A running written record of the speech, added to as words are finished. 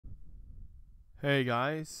Hey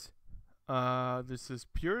guys, this is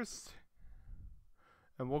Purist,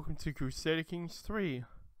 and welcome to Crusader Kings 3.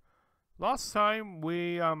 Last time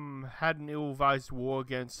we had an ill-advised war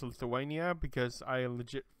against Lithuania because I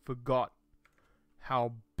legit forgot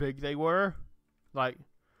how big they were. Like,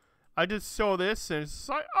 I just saw this and it's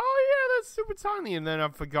like, oh yeah, that's super tiny, and then I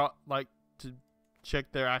forgot to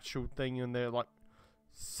check their actual thing, and they're like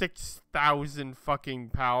 6,000 fucking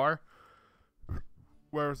power,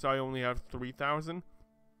 whereas I only have 3,000.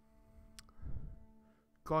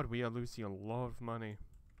 God, we are losing a lot of money.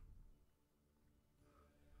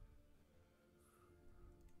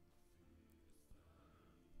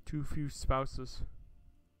 Too few spouses.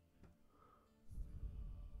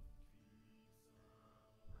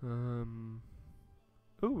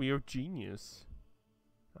 Oh, you're genius.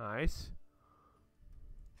 Nice.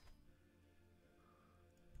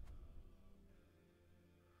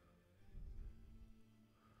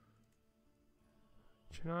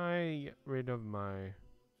 Can I get rid of my...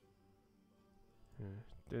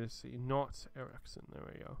 there's not Ericsson. There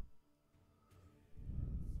we go.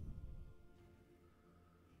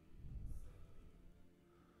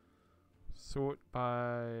 Sort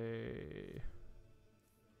by...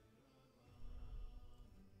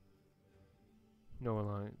 no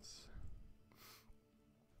alliance.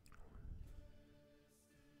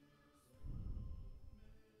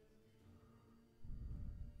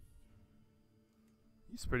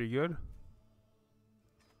 He's pretty good.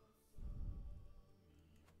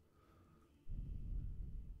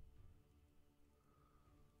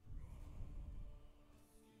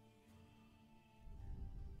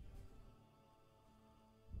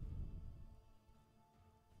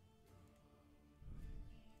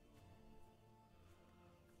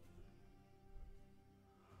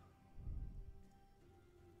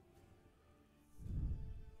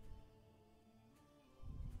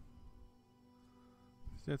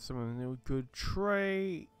 That's some of the new good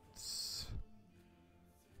traits.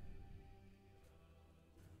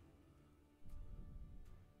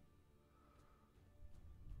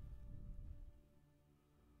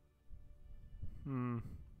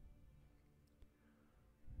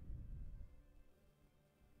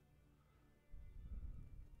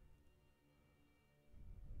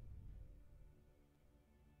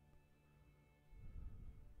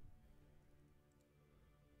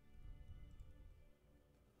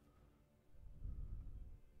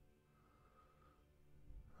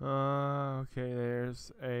 Okay,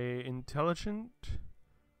 there's a intelligent.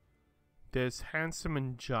 There's handsome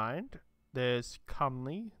and giant. There's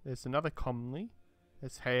comely. There's another comely.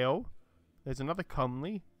 There's hale. There's another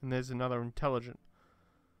comely. And there's another intelligent.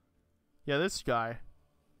 Yeah, this guy.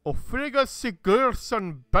 Ofriga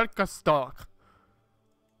Sigurdsson Berkastak.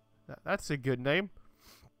 That's a good name.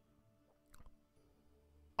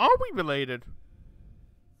 Are we related?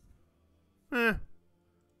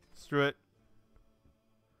 Screw it.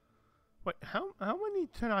 Wait, how many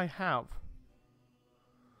can I have?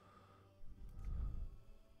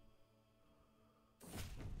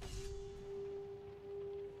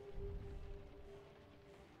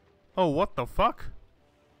 Oh, what the fuck?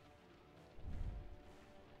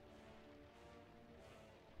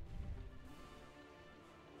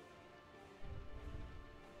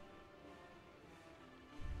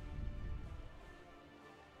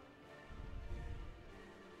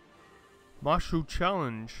 Martial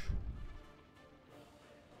challenge.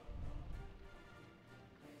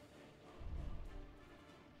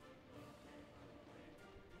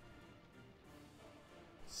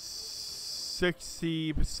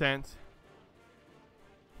 60%.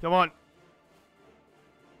 Come on.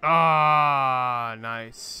 Ah,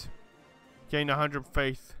 nice. Gain 100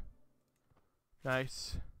 faith.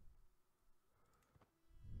 Nice.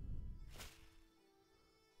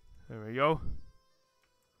 There we go.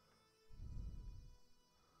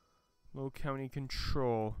 Low county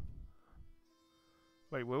control.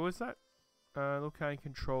 Wait, where was that? Low county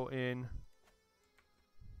control in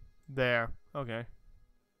there. Okay.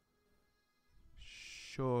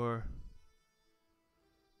 Sure.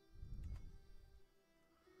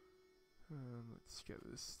 Let's get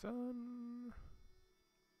this done.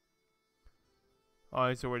 Oh,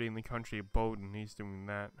 he's already in the country of Bowden. He's doing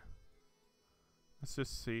that. Let's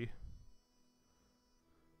just see.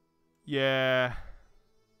 Yeah.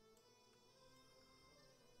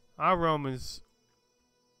 Our Rome is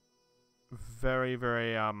very,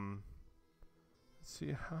 very, let's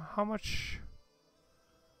see, how much?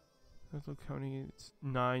 Little County, it's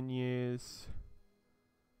 9 years,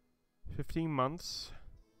 15 months,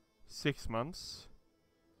 6 months,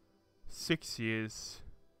 6 years,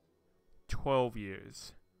 12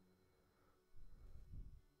 years.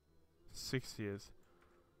 6 years.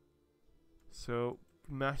 So,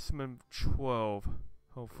 maximum 12,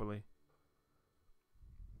 hopefully.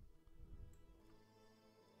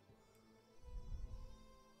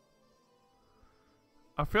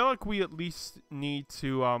 I feel like we at least need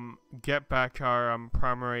to get back our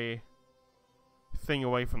primary thing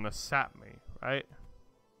away from the Sapmi, right?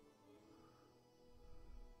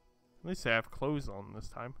 At least I have clothes on this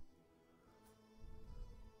time.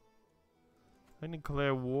 I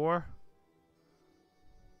declare war.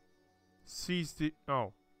 Seize the...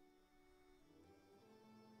 Oh.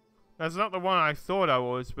 That's not the one I thought I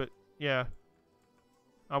was, but yeah.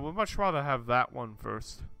 I would much rather have that one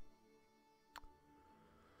first.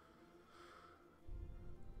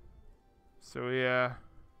 So yeah,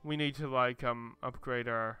 we need to like upgrade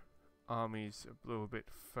our armies a little bit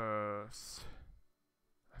first,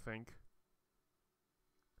 I think.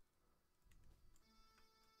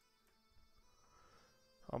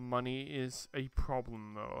 Our money is a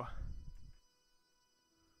problem though.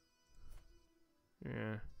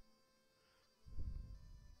 Yeah.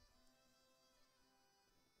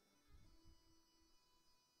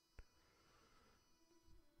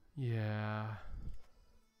 Yeah.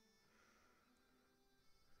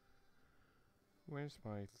 Where's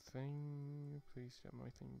my thing? Please get my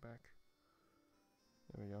thing back.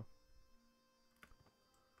 There we go.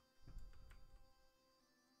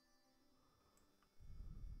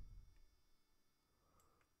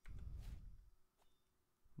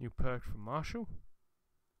 New perk for Marshall.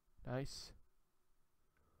 Nice.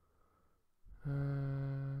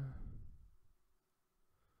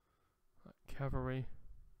 Cavalry.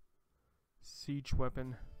 Siege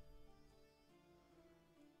weapon.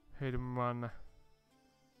 Hit and run.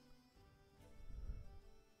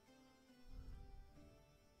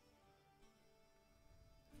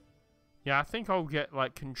 Yeah, I think I'll get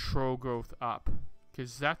like control growth up,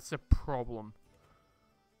 because that's a problem.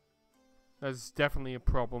 That's definitely a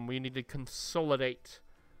problem. We need to consolidate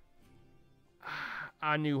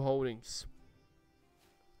our new holdings.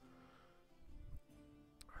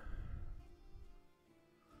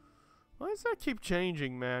 Why does that keep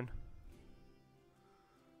changing, man?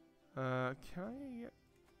 Can I get...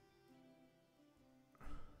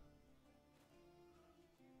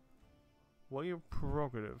 Warrior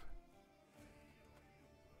prerogative.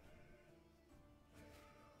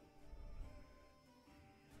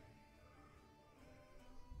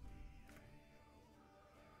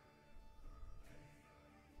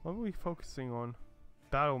 What are we focusing on?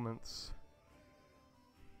 Battlements.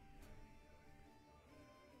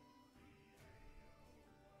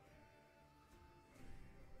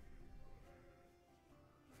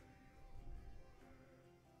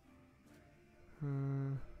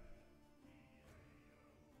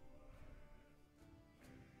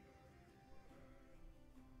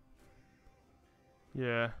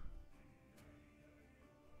 Yeah.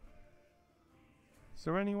 Is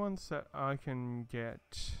there any ones that I can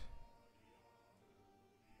get?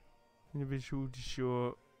 Individual de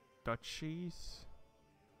jure duchies.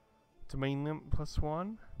 Domain limit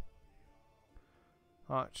 +1.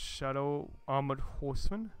 Arch Shadow Armored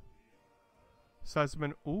Horseman.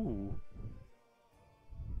 Sizeman. Ooh.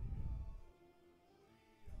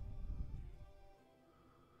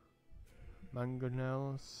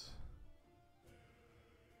 Mangonels.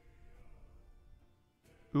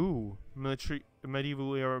 Ooh, military,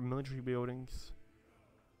 medieval era military buildings.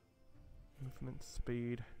 Movement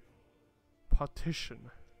speed.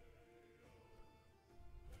 Partition.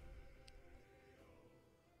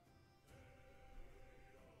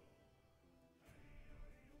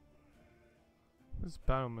 There's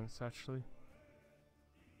battlements actually.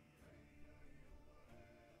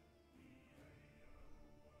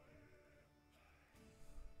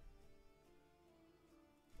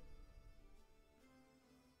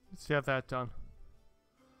 Let's have that done.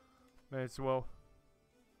 May as well.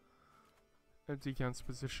 Empty guns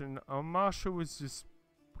position. Our marshal was just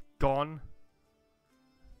gone.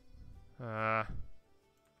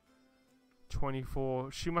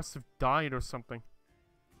 24. She must have died or something.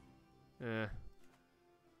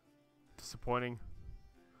 Disappointing.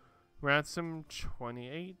 Ransom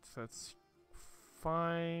 28. That's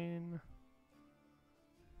fine.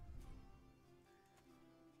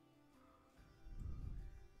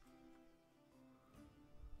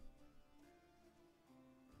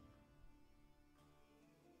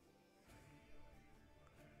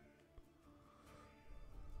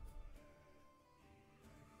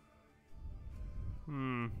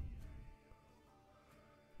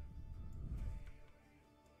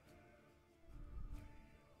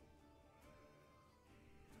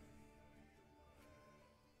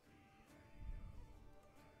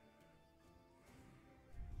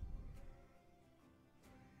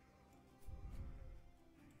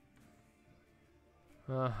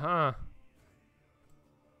 Uh-huh.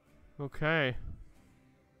 Okay.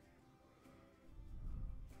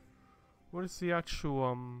 What is the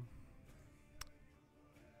actual,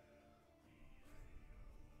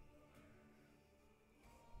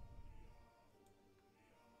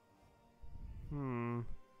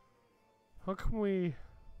 How can we...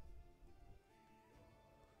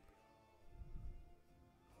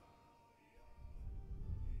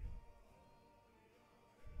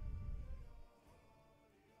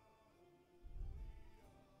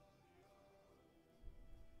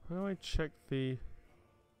 How do I check the...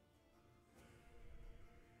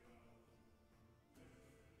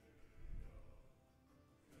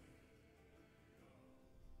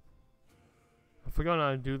 I forgot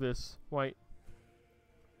how to do this. Wait.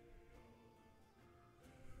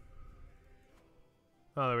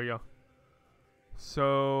 Oh, there we go.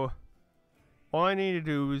 So... all I need to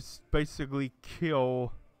do is basically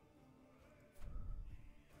kill...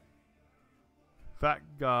 that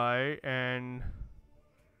guy and...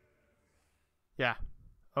 yeah.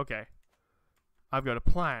 Okay. I've got a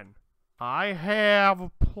plan. I have a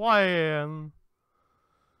plan.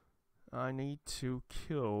 I need to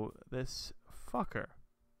kill this fucker.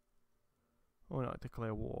 Or not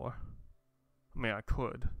declare war. I mean, I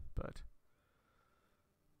could, but...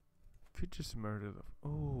 could just murder them.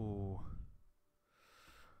 Oh.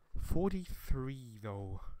 43,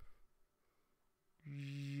 though.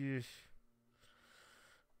 Yes.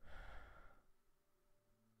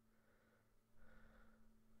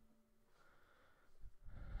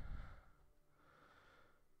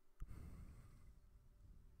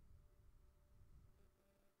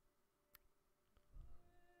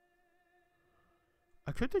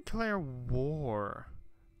 I could declare war.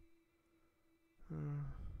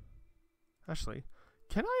 Actually,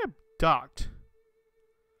 can I abduct?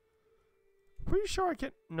 Pretty sure I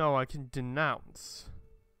can. No, I can denounce.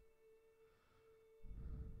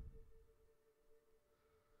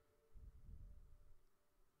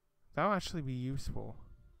 That'll actually be useful.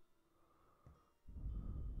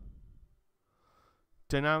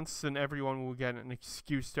 Denounce, and everyone will get an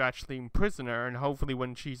excuse to actually imprison her, and hopefully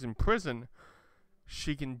when she's in prison,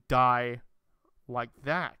 she can die like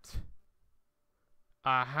that.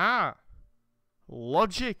 Aha!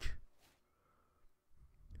 Logic!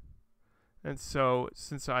 And so,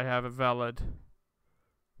 since I have a valid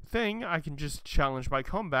thing, I can just challenge by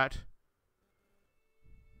combat.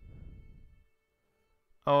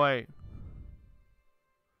 Oh, wait.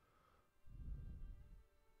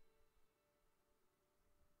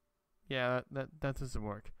 Yeah, that doesn't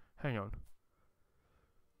work. Hang on.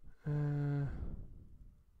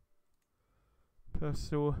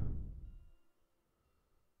 Personal.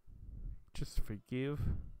 Just forgive.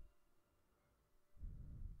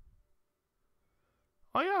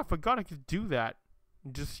 Oh yeah, I forgot I could do that.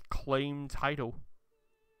 Just claim title.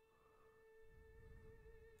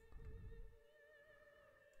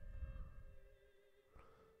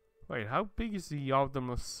 Wait, how big is the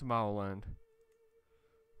Yaldom of Smileland?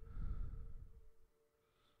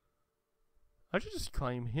 I should just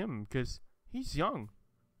claim him, because he's young.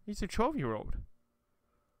 He's a 12-year-old.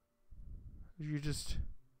 You just...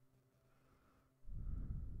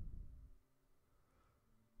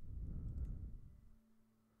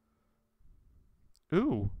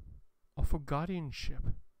 ooh. Offer guardianship.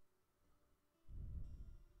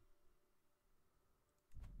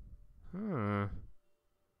 Huh.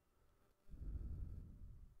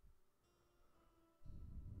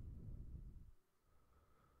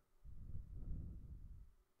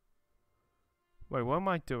 Wait, what am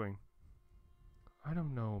I doing? I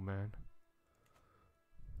don't know, man.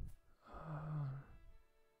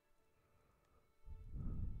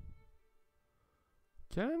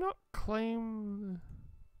 Can I not claim...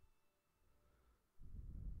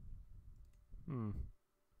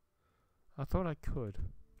 I thought I could.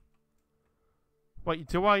 Wait,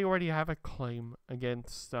 do I already have a claim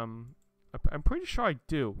against, I'm pretty sure I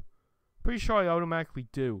do. Pretty sure I automatically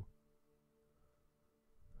do.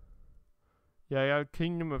 Yeah,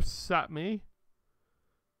 Kingdom of Sapmi.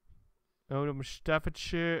 Eldom of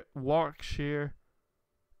Staffordshire, Warwickshire,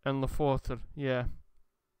 and Leforther. Yeah.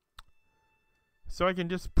 So I can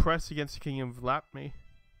just press against the Kingdom of Lapmi.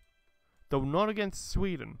 Though not against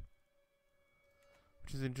Sweden.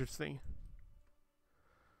 Which is interesting.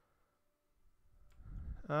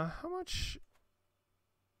 How much?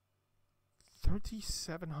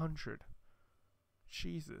 3,700.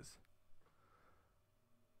 Jesus.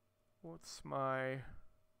 What's my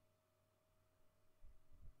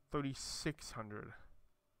 3,600?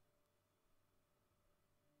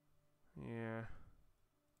 Yeah.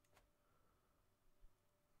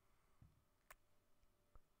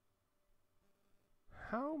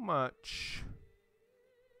 how much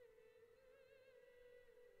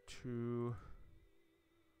to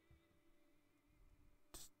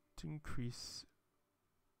increase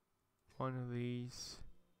one of these?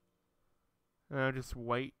 And I'll just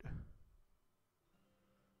wait.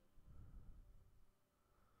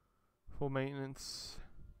 Full maintenance.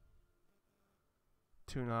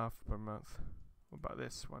 2.5 per month. What about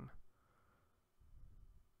this one?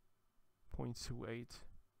 0.28.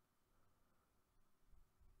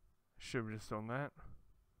 Should have just done that.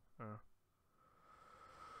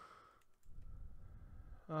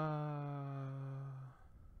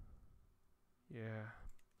 Yeah.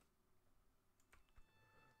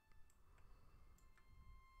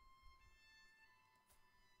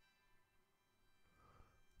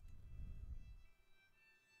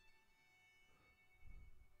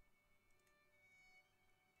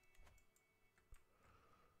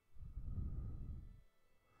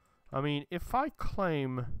 I mean, if I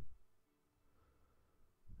claim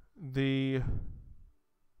the...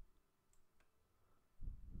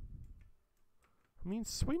 I mean,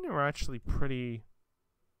 Sweden are actually pretty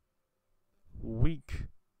weak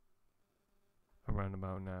around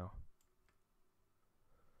about now.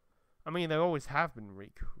 I mean, they always have been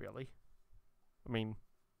weak, really. I mean,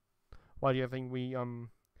 why do you think we, I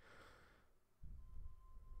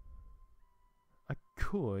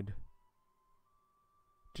could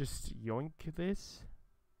just yoink this,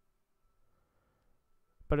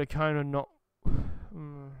 but it kind of not.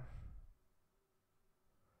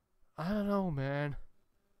 I don't know, man.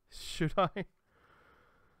 Should I?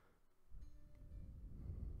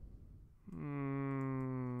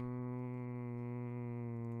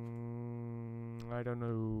 I don't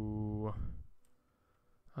know.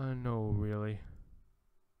 I don't know, really.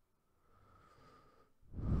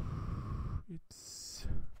 It's...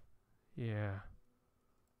 yeah.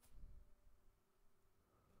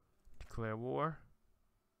 Declare war.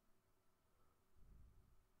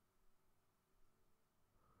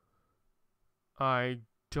 I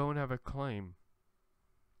don't have a claim.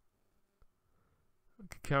 I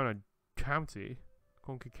could count a county.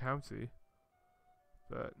 Conquer county.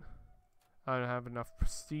 But I don't have enough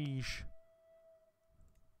prestige.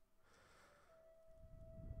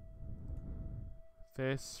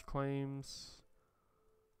 This claims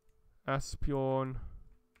Asbjorn.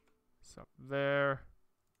 It's up there.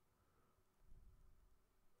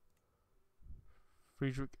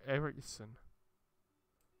 Friedrich Eriksson.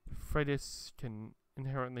 Fredis can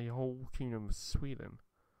inherit the whole kingdom of Sweden.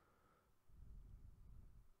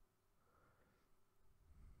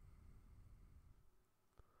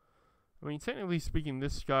 I mean, technically speaking,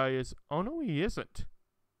 this guy is... oh no, he isn't.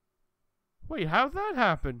 Wait, how'd that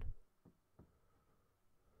happen?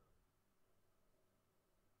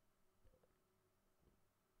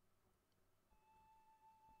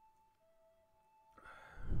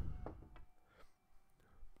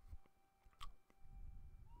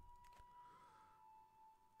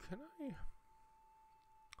 Can I...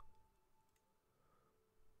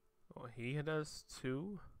 oh, he does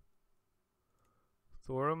too.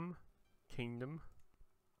 Thorum Kingdom.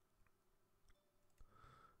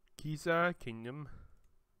 Giza Kingdom.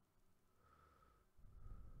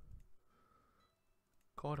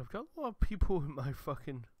 God, I've got a lot of people in my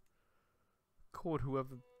fucking court who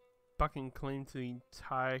have a fucking claim to the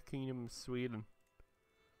entire kingdom of Sweden.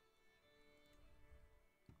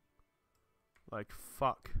 Like,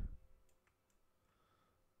 fuck.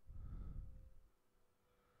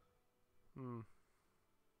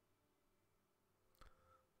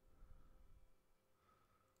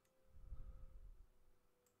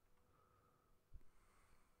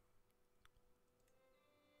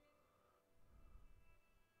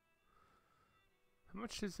 How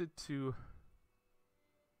much is it to...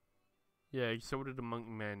 yeah, he sold it to monk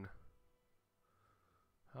men.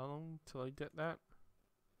 How long till I get that?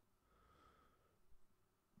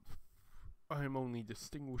 I am only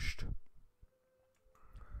distinguished.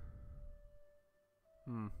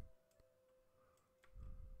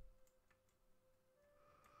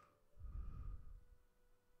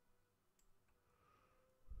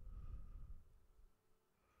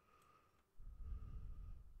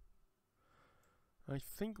 I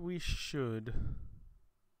think we should...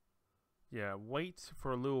 yeah, wait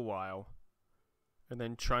for a little while. And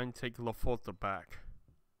then try and take Laforte back.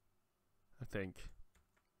 I think.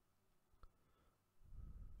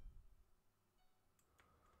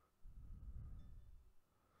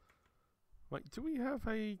 Wait, do we have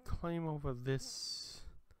a claim over this?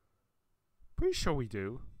 Pretty sure we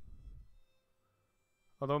do.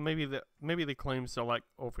 Although maybe the claims are like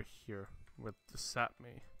over here with the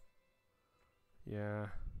Sapmi. Yeah.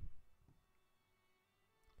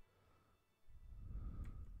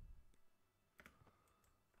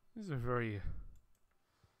 This is very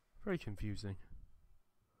confusing.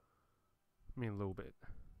 I mean, a little bit.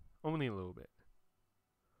 Only a little bit.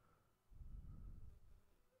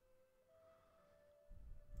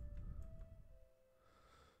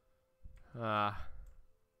 Let's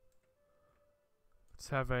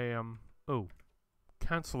have a, oh.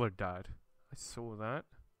 Counselor died. I saw that.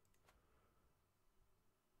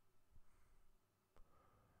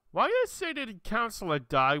 Why did it say that the counselor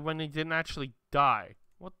died when he didn't actually die?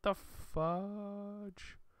 What the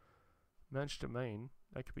fudge? Managed domain.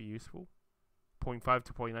 That could be useful. 0.5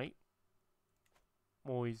 to 0.8.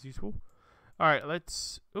 Always useful. Alright,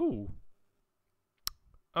 let's... Ooh.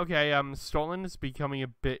 Okay, Scotland is becoming a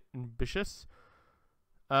bit ambitious.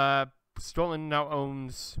 Scotland now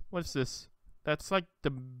owns... What's this? That's like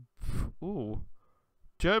the... Ooh.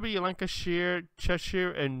 Derby, Lancashire,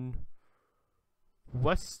 Cheshire, and...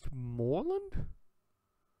 Westmoreland?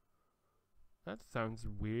 That sounds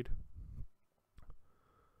weird.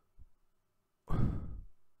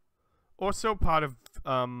 Also, part of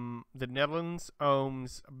the Netherlands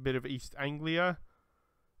owns a bit of East Anglia,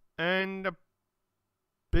 and a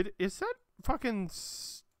bit. Is that fucking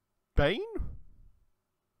Spain?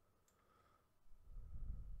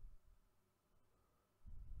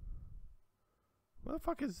 What the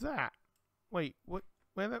fuck is that? Wait, what?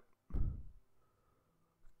 Where the?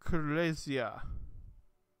 Crusader.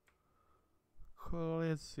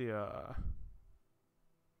 Crusader.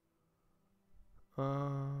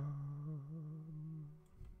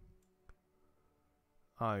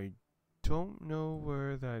 I don't know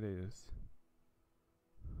where that is.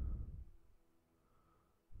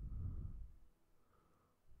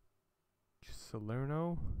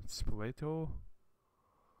 Salerno, Spoleto,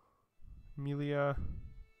 Emilia,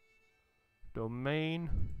 Domain,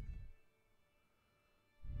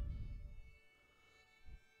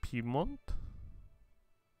 Piedmont.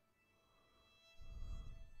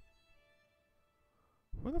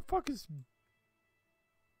 Where the fuck is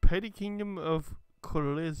Petty Kingdom of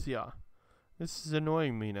Colusia? This is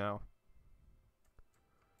annoying me now.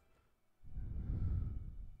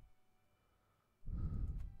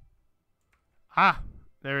 Ah,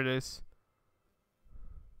 there it is.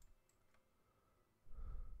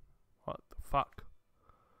 What the fuck?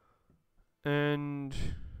 And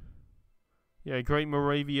yeah, Great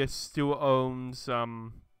Moravia still owns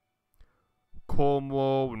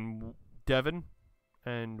Cornwall and Devon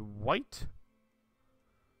and White.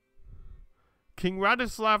 King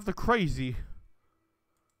Radislav the Crazy.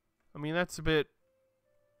 I mean, that's a bit...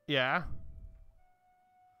 Yeah.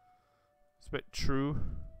 It's a bit true.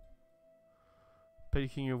 Petty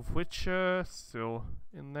King of Witcher, still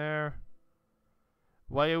in there.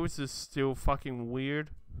 Wales is still fucking weird.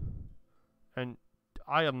 And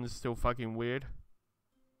Ireland is still fucking weird.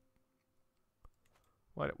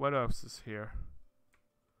 What else is here?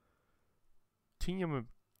 Kingdom of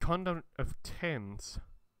Condom of Thames.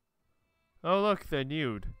 Oh look, they're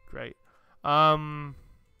nude. Great. I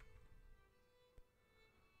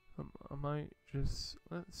might just...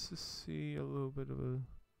 Let's just see a little bit of a...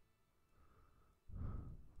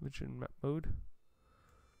 Legend map mode.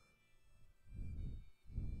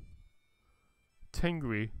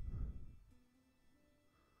 Tengri.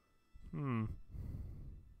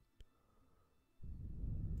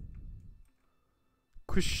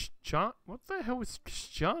 Christian? What the hell is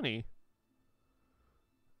Christiani?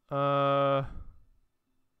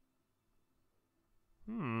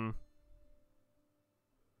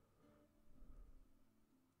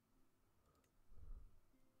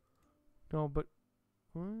 No, but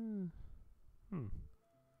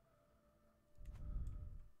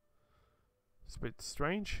it's a bit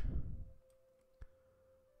strange.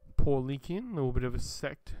 Paul Leakin, a little bit of a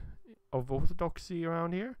sect of orthodoxy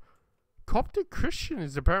around here. Coptic Christian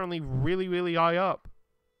is apparently really, really high up.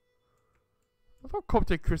 I thought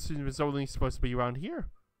Coptic Christian was only supposed to be around here.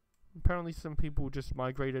 Apparently some people just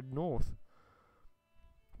migrated north.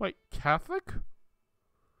 Wait, Catholic?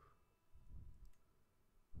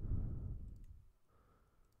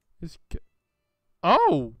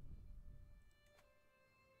 Oh!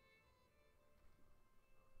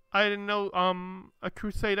 I didn't know, a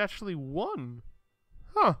crusade actually won.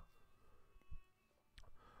 Huh.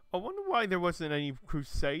 I wonder why there wasn't any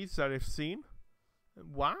crusades that I've seen.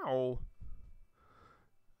 Wow.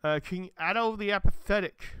 King Addo the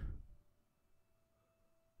Apathetic.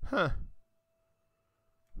 Huh.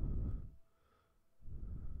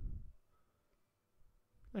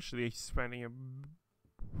 Actually expanding it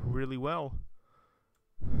really well.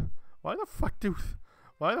 Why the fuck do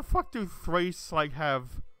Thrace like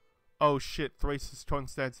have... Oh shit, Thrace is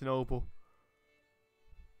Constantinople.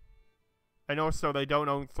 And also, they don't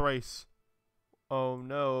own Thrace. Oh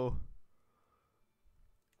no.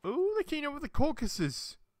 Ooh, the Kingdom of the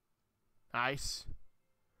Caucasus. Nice.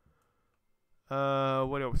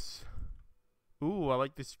 What else? Ooh, I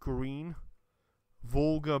like this green.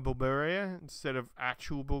 Volga Bulgaria instead of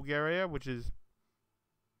actual Bulgaria, which is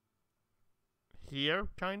here,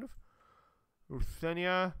 kind of.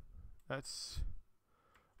 Ruthenia. That's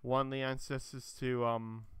one of the ancestors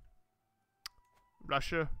to,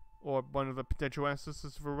 Russia. Or one of the potential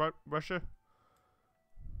ancestors for Russia.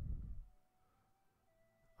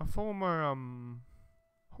 Our former,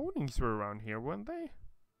 holdings were around here, weren't they?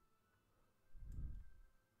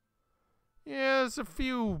 Yeah, there's a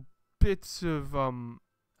few bits of,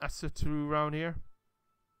 Asatru around here.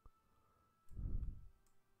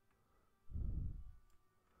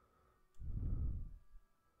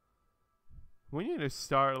 We need to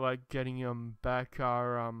start, like, getting, back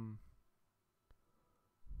our,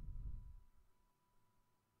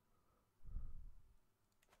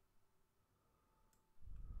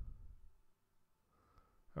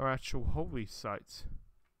 our actual holy sites.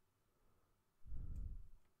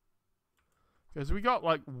 Because we got,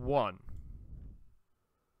 like, one.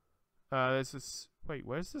 There's this... Wait,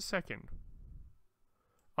 where's the second?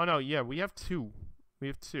 Oh, no, yeah, we have two. We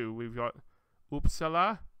have two. We've got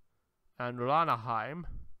Uppsala and Ranaheim.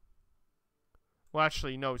 Well,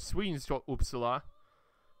 actually, no, Sweden's got Uppsala.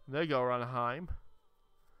 They got Ranaheim.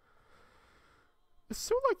 There's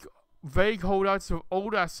still, like, vague holdouts of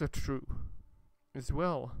old Asatru as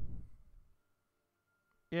well.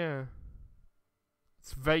 Yeah.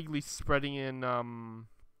 It's vaguely spreading in,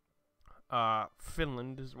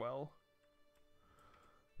 Finland as well.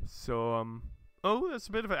 So, oh, that's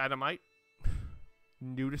a bit of an Adamite.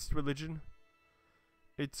 Nudist religion.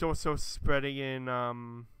 It's also spreading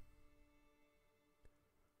in,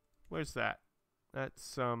 where's that?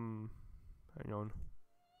 That's, hang on.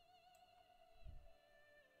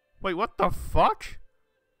 Wait, what the fuck?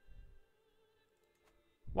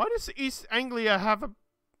 Why does East Anglia have a...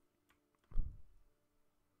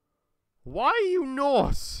 Why are you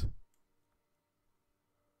Norse?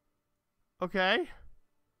 Okay.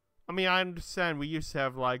 I mean, I understand we used to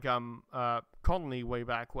have, like, colony way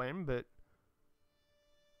back when, but...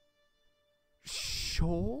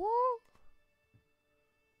 Sure?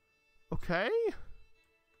 Okay.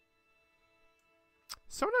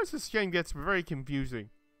 Sometimes this game gets very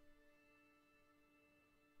confusing.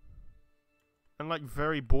 And, like,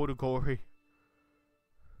 very border-gory.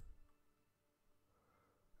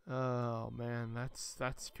 Oh, man,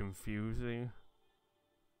 that's confusing.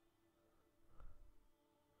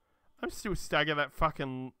 I'm still staggered that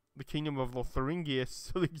fucking the Kingdom of Lotharingia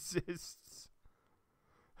still exists.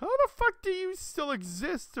 How the fuck do you still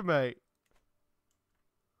exist, mate?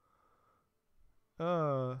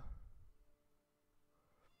 I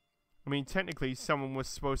mean, technically, someone was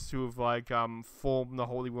supposed to have, like, formed the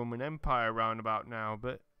Holy Roman Empire around about now,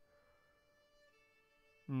 but...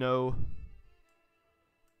 No.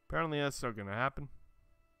 Apparently that's not gonna happen.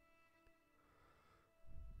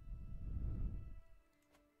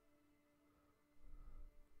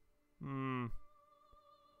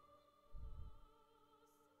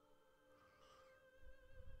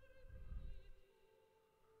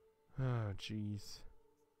 Oh, jeez.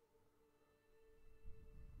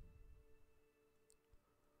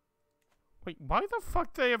 Wait, why the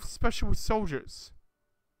fuck do they have special soldiers?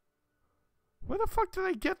 Where the fuck do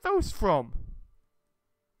they get those from?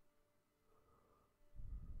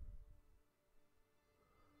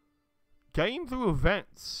 Gain through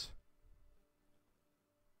events.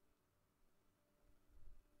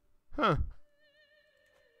 Huh.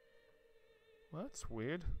 Well, that's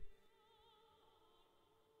weird.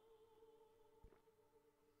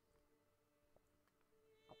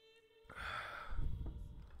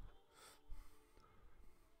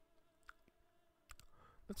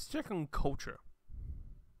 Let's check on culture.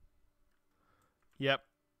 Yep.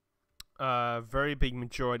 Very big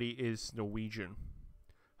majority is Norwegian.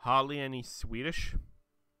 Hardly any Swedish.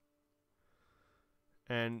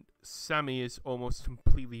 And Sami is almost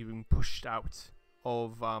completely being pushed out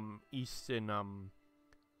of Eastern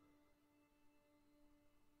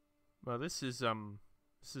well, this is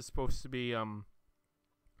supposed to be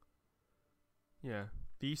yeah,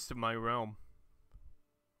 the east of my realm.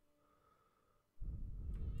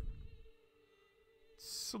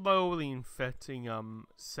 Slowly infecting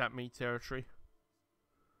Sapmi territory.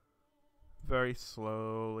 Very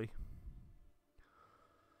slowly.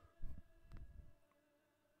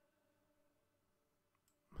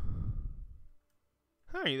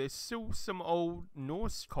 Hey, there's still some old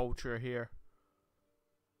Norse culture here.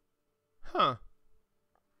 Huh.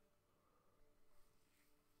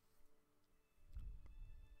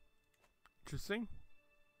 Interesting.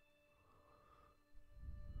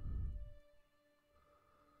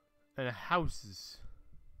 And houses.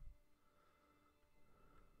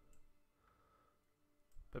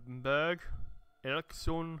 Beppenberg,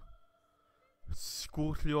 Eriksson,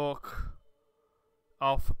 Skotljork,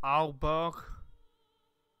 auf Arlberg,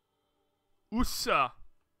 Ussa,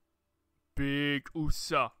 Big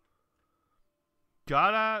Ussa,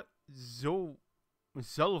 Gara Zolvas,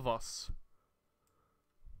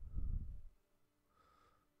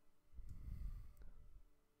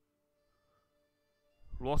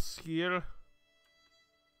 Roskilde,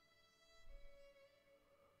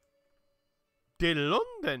 De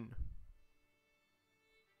London.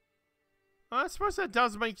 I suppose that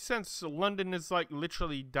does make sense. London is like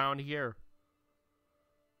literally down here.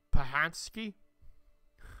 Pahansky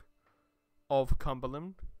of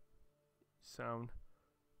Cumberland. Sound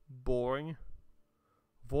boring.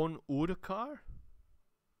 Von Udekar.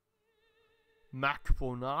 Mac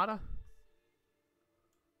Bonada.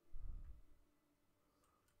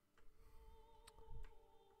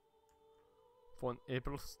 Von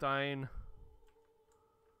Eberstein.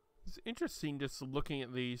 It's interesting just looking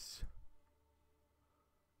at these.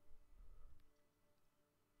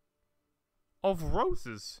 Of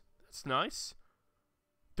roses. That's nice.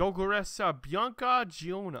 Dogoressa Bianca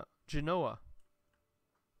Genoa.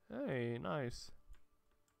 Hey, nice.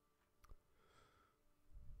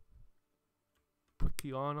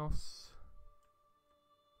 Pukianos.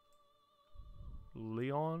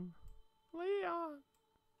 Leon.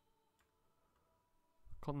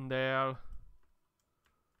 Condell.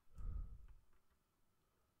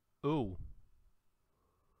 Ooh.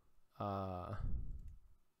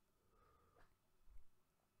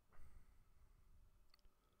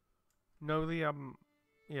 No,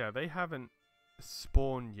 yeah, they haven't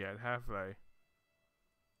spawned yet, have they?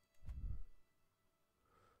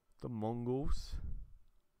 The Mongols.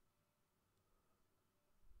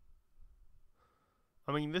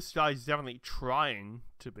 I mean, this guy's definitely trying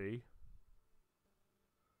to be.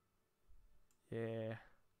 Yeah.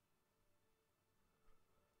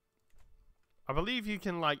 I believe you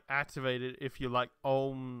can, like, activate it if you, like,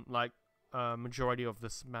 own, like, majority of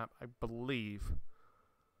this map, I believe.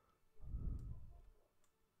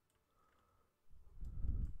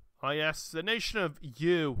 Oh yes, the nation of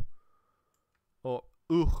you, or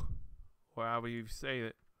or however you say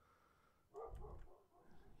it.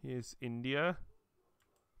 Here's India,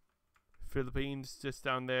 Philippines, just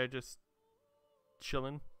down there, just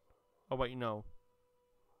chilling. Oh wait, no.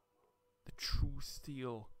 The true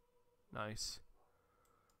steel, nice.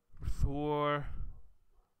 Thor,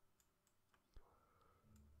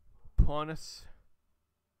 Ponus,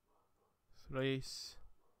 Thrace.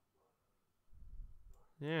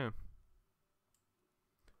 Yeah.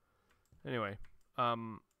 Anyway,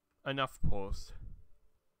 enough pause.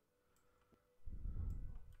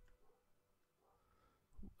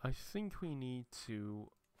 I think we need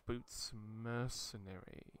to boot some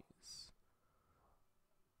mercenaries.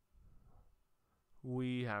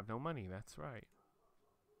 We have no money, that's right.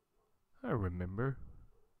 I remember.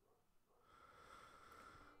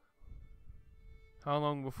 How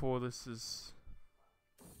long before this is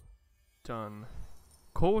done?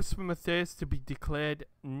 Calls for Matthias to be declared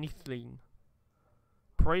Nithling.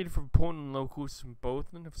 Parade from important locals from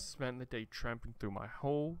Bothland have spent the day tramping through my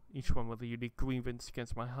hole, each one with a unique grievance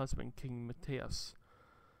against my husband, King Matthias.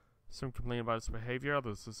 Some complain about his behavior,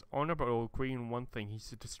 others his honor, but all agree in one thing: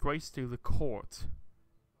 he's a disgrace to the court.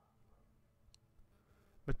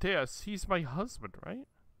 Matthias, he's my husband, right?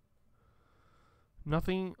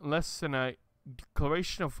 Nothing less than a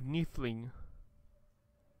declaration of Nithling.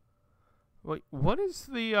 Wait, what is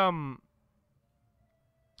the,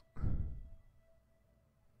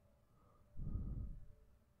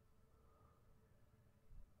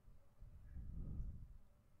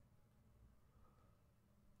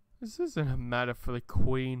 This isn't a matter for the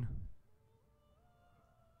queen.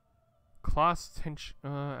 Class tension,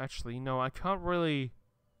 actually, no, I can't really.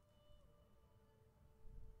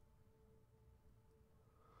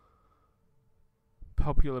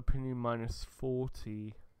 Popular opinion minus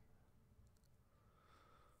 40.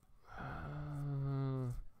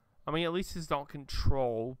 I mean, at least it's not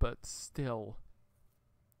control, but still.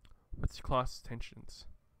 What's class tensions?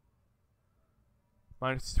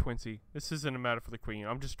 Minus 20. This isn't a matter for the queen.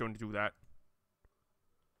 I'm just going to do that.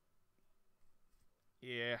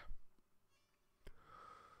 Yeah.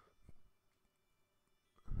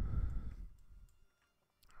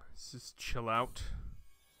 Let's just chill out.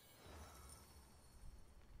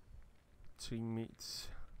 Team meets.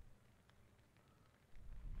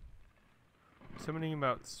 Something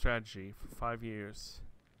about strategy for 5 years.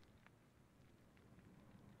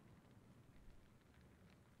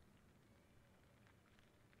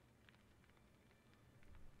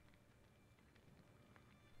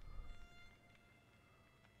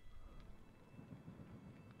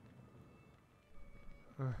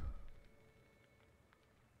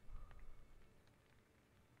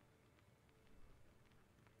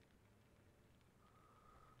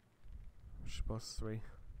 Plus 3.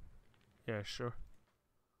 Yeah, sure.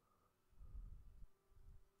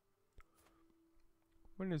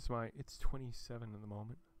 When is my... It's 27 at the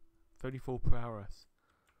moment. 34 per hour.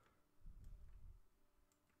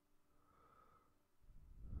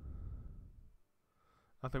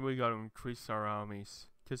 I think we gotta increase our armies.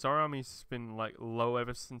 Because our army's been, like, low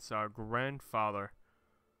ever since our grandfather.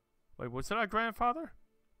 Wait, was it our grandfather?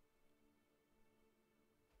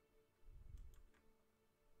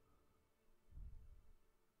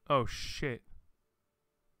 Oh, shit.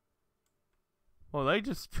 Well, they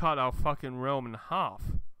just cut our fucking realm in half.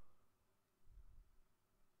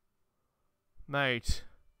 Mate.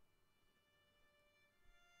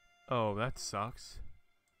 Oh, that sucks.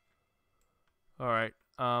 Alright,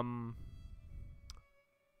 yeah,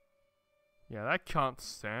 that can't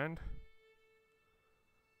stand.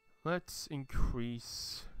 Let's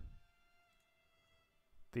increase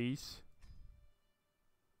these.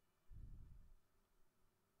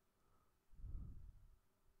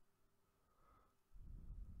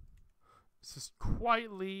 Let's just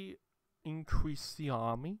quietly increase the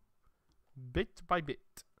army. Bit by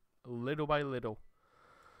bit. Little by little.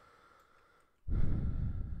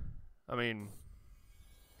 I mean...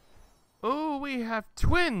 Oh, we have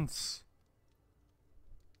twins!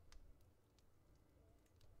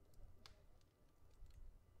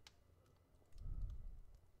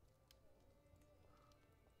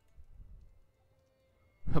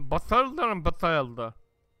 Bathilda and Bathilda.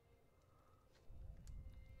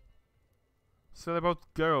 So they're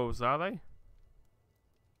both girls, are they?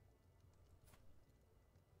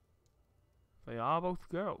 They are both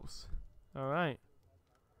girls. Alright.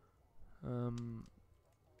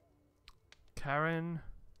 Karen.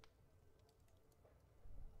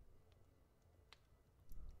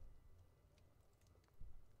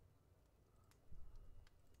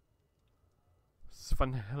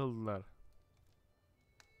 Svanhilda.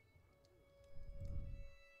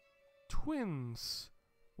 Twins.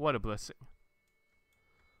 What a blessing.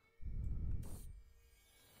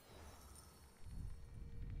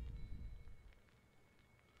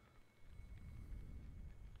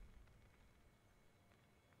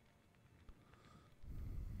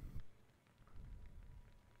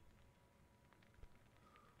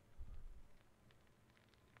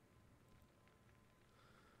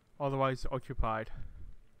 Otherwise occupied.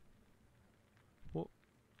 What?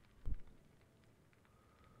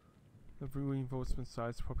 Every reinforcement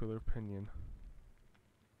size popular opinion.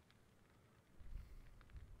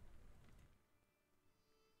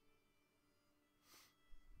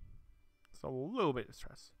 So a little bit of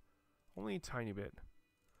stress. Only a tiny bit.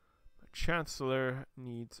 The Chancellor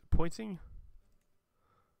needs appointing.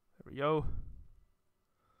 There we go.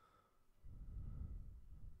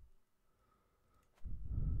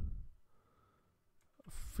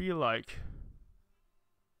 I feel like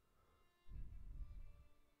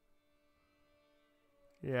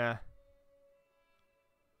yeah.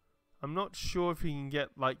 I'm not sure if he can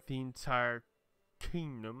get like the entire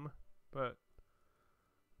kingdom, but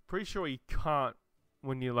pretty sure he can't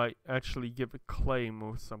when you like actually give a claim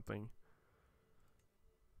or something.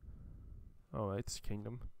 Oh, it's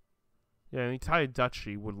kingdom. Yeah, the entire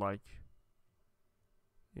duchy would like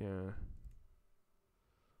yeah.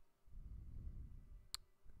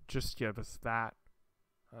 Just give us that.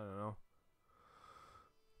 I don't know.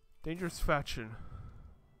 Dangerous faction.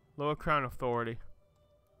 Lower crown authority.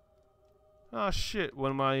 Oh shit,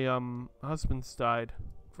 one of my husbands died.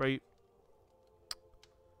 Great.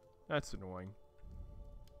 That's annoying.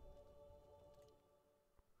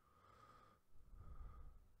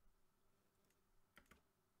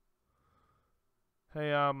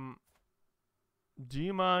 Hey, do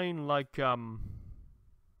you mind like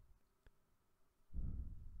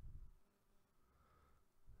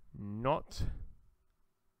not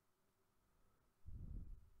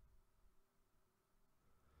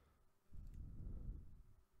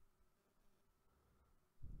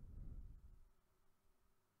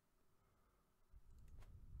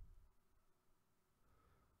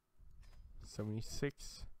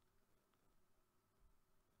 $76.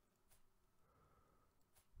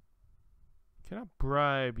 Can I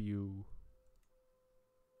bribe you?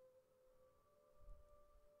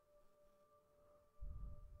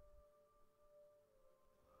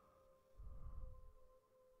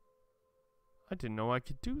 I didn't know I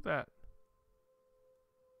could do that.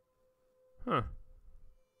 Huh.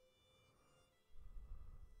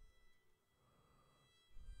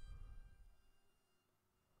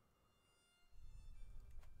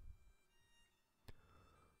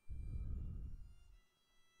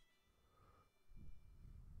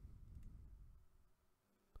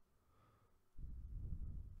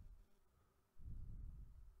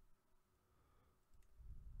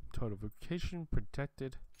 Total vocation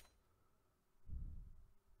protected.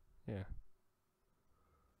 Yeah.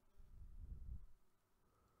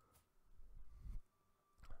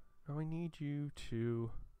 Now I need you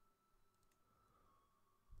to...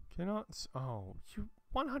 Cannot... Oh, you...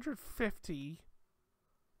 150?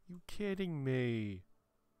 You kidding me?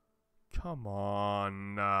 Come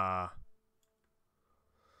on.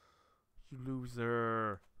 You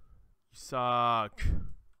loser. You suck.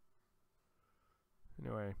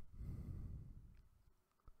 Anyway.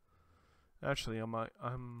 Actually, I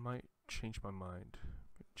might change my mind.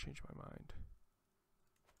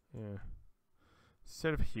 Yeah.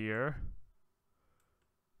 Instead of here,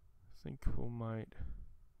 I think we might...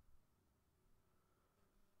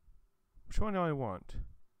 Which one do I want?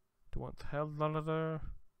 Do I want the hell I'll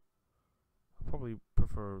probably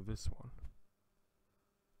prefer this one.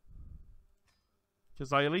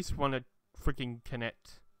 Because I at least want to freaking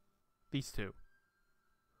connect these two.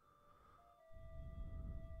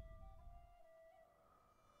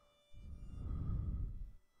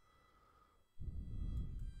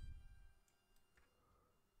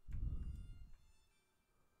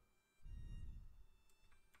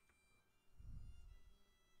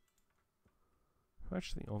 Who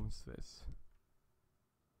actually owns this?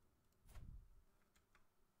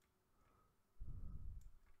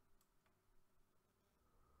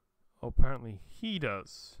 Oh, apparently he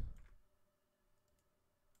does.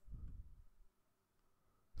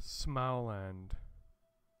 Smileland.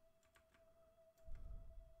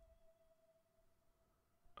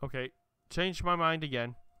 Okay, changed my mind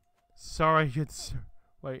again. Sorry, it's...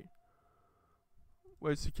 Wait.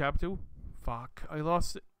 Where's the capital? Fuck, I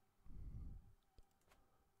lost it.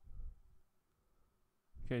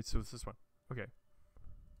 Okay, so it's this one. Okay.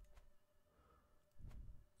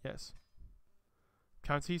 Yes.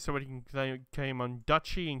 County, so we can claim on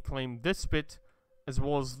duchy and claim this bit as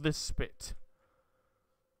well as this bit.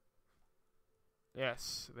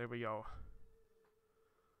 Yes, there we go.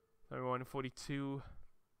 3142.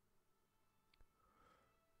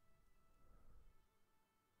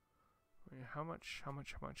 Wait, how much?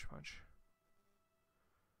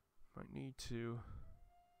 Might need to...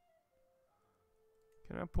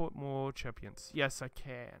 Can I put more champions? Yes, I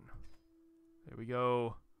can. There we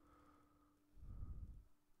go.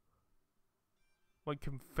 I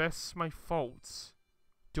confess my faults.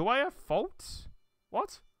 Do I have faults?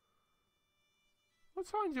 What? What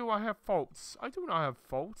time do I have faults? I do not have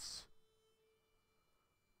faults.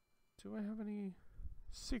 Do I have any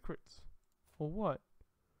secrets? Or what?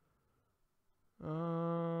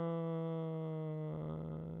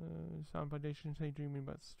 Sound foundation, say dreaming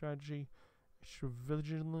about strategy. Extra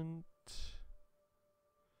vigilant.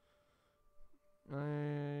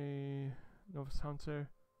 Novice hunter.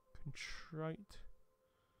 Contrite.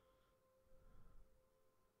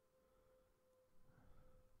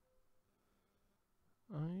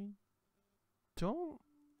 I don't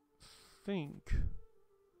think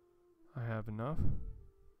I have enough.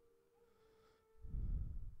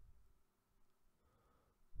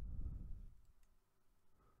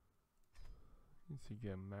 Need to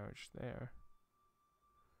get a marriage there.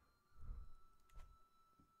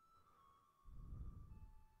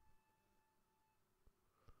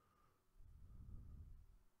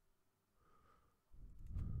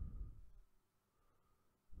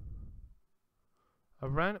 A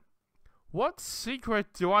random... What secret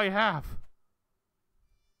do I have?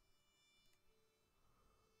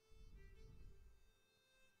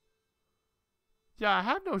 Yeah, I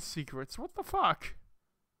have no secrets. What the fuck?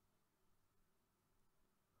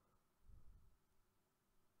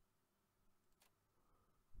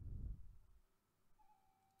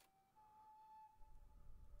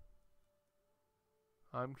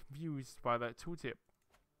 I'm confused by that tooltip.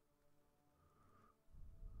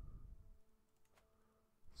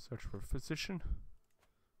 Search for a physician.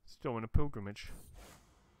 Still in a pilgrimage.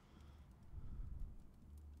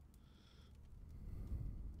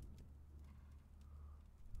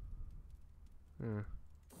 Yeah.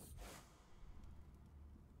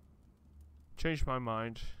 Changed my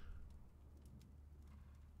mind.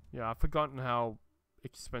 Yeah, I've forgotten how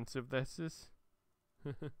expensive this is.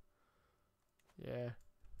 Yeah.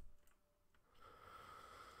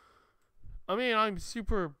 I mean, I'm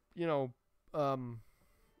super, you know,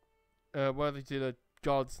 worthy to the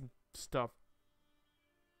gods and stuff.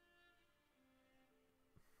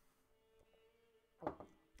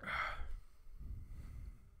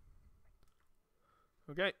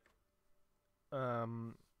 Okay.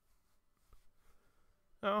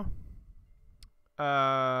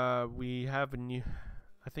 We have a new...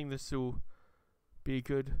 I think this will be a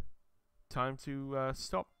good time to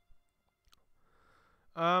stop.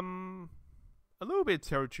 A little bit of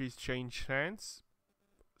territories changed hands,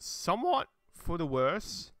 somewhat for the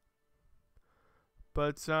worse,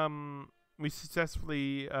 but we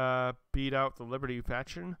successfully beat out the Liberty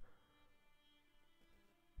faction.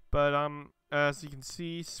 But as you can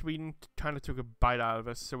see, Sweden kind of took a bite out of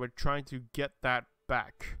us, so we're trying to get that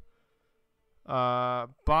back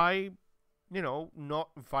by, you know, not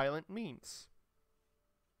violent means.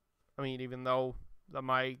 I mean, even though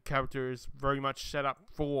my character is very much set up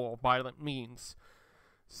for violent means.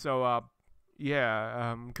 So,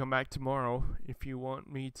 yeah, come back tomorrow if you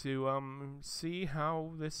want me to see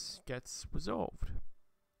how this gets resolved.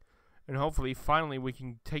 And hopefully, finally, we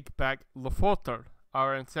can take back Lofoter,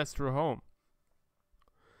 our ancestral home.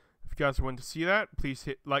 If you guys want to see that, please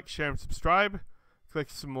hit like, share, and subscribe. Click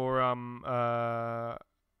some more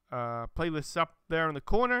playlists up there in the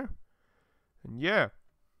corner. And yeah,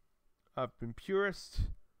 I've been Purist,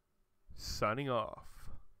 signing off.